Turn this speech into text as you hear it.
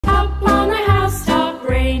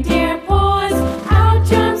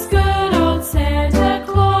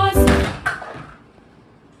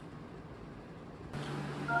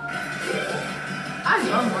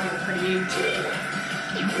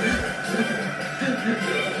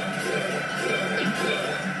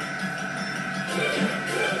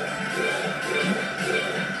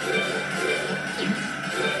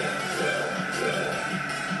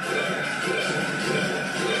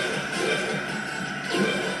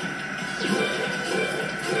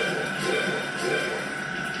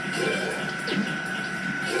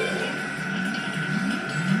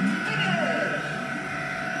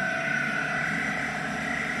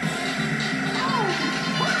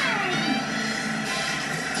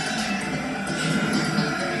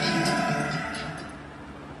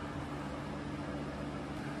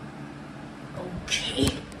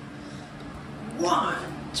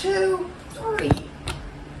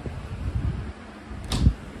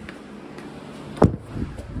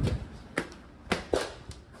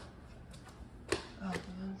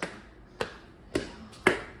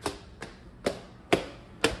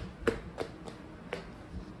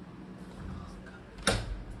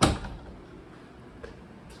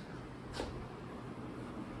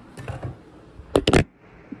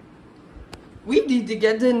need to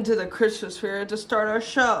get into the Christmas spirit to start our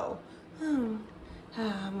show.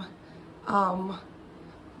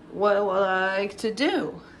 What would I like to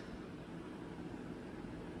do?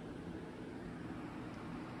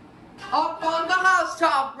 Up on the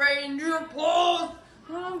housetop, reindeer pulls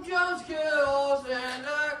from Joe's Kittles and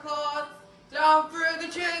the Claus. Down for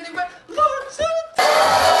the chimney, but Lord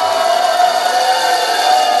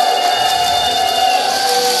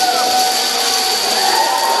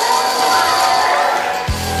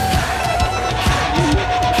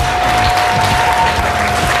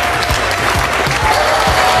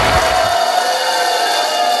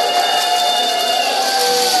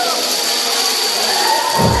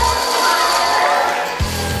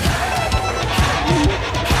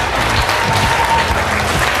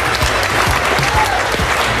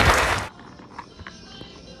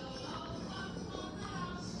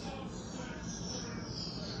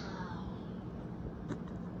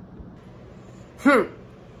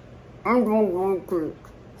I'm going to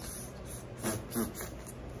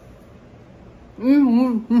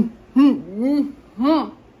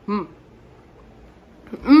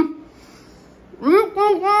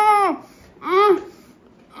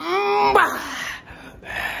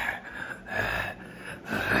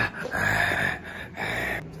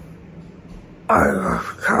I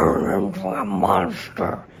have turned into a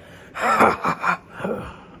monster.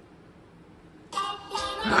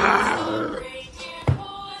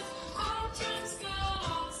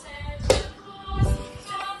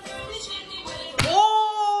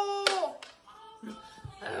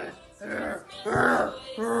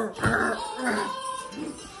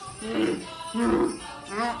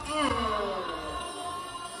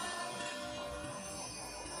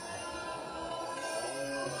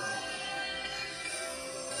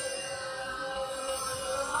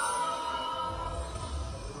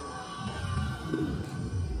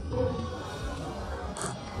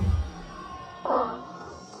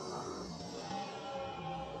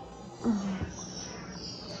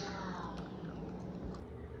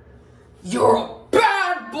 You're a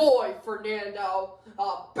bad boy, Fernando.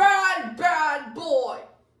 A bad, bad boy.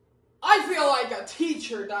 I feel like a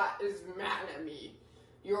teacher that is mad at me.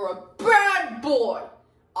 You're a bad boy.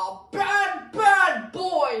 A bad, bad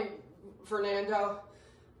boy, Fernando.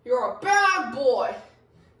 You're a bad boy.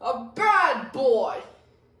 A bad boy.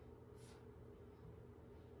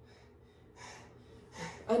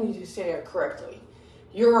 I need to say it correctly.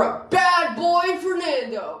 You're a bad boy,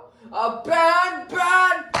 Fernando. A bad,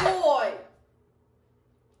 bad boy.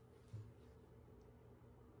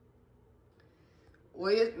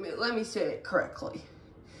 Let me say it correctly.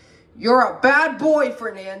 You're a bad boy,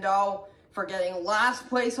 Fernando, for getting last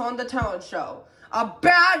place on the talent show. A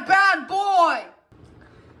bad, bad boy.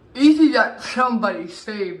 Easy that somebody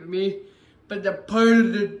saved me, but the part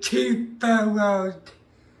of the teeth fell out.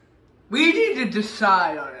 We need to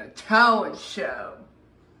decide on a talent show.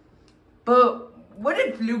 But what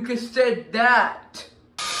if Lucas said that?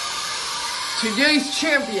 Today's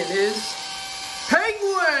champion is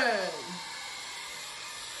Penguin!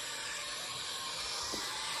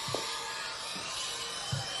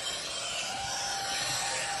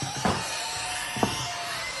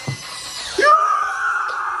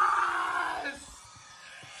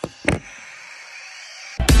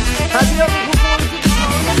 Have you ever performed to the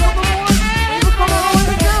song before? Leave a comment on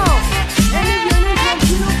the channel. And if you're interested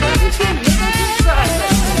in everything, hit that subscribe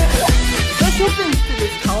button. Special thanks to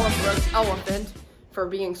this Colin elephant for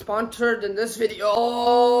being sponsored in this video.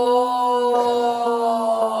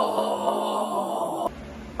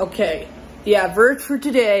 Okay, the advert for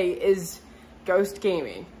today is Ghost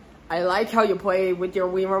Gaming. I like how you play with your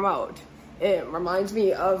Wii remote. It reminds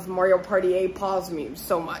me of Mario Party 8 pause memes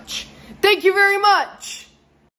so much. Thank you very much!